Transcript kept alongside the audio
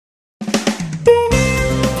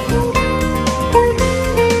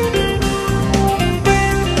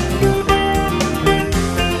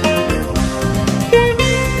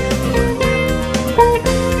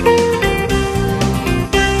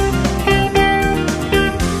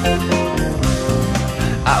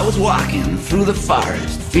was walking through the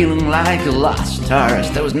forest, feeling like a lost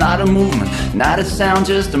tourist. There was not a movement, not a sound,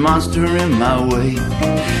 just a monster in my way.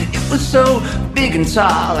 It was so big and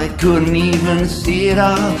tall, I couldn't even see it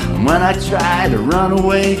all. And when I tried to run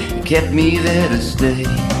away, it kept me there to stay.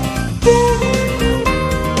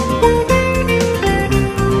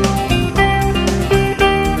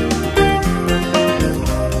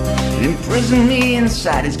 Imprisoned me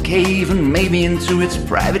inside his cave and made me into its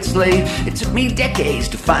private slave. It took me decades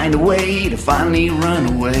to find a way to finally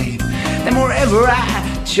run away. Then wherever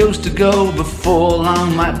I chose to go, before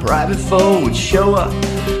long my private foe would show up,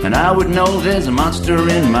 and I would know there's a monster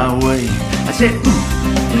in my way. I said, ooh,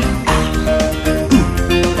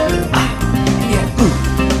 yeah,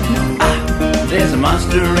 ooh, there's a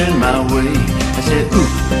monster in my way. I said, ooh,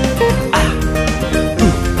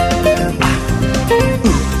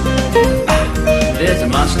 there's a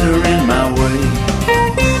monster in my way.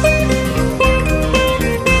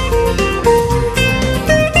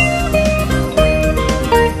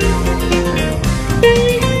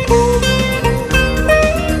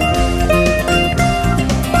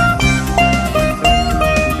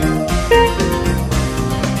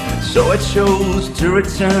 So I chose to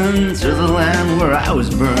return to the land where I was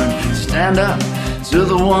burned, stand up to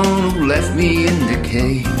the one who left me in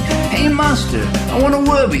decay. Hey monster, I want to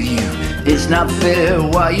word with you. It's not fair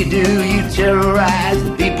what you do. You terrorize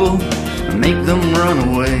the people and make them run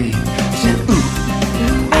away. I said, ooh,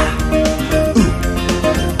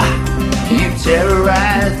 you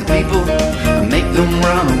terrorize the people and make them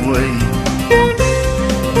run away.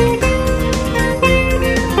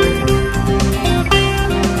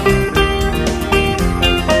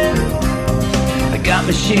 I've got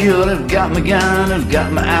my shield, I've got my gun, I've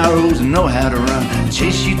got my arrows and know how to run.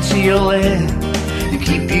 Chase you to your lair,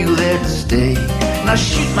 keep you there to stay. And I'll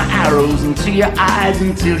shoot my arrows into your eyes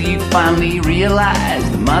until you finally realize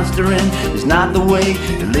the monster in is not the way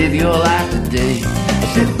to live your life today. I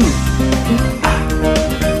said, ooh,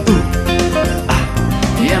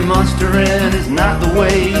 yeah, monster in is not the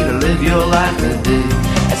way to live your life today.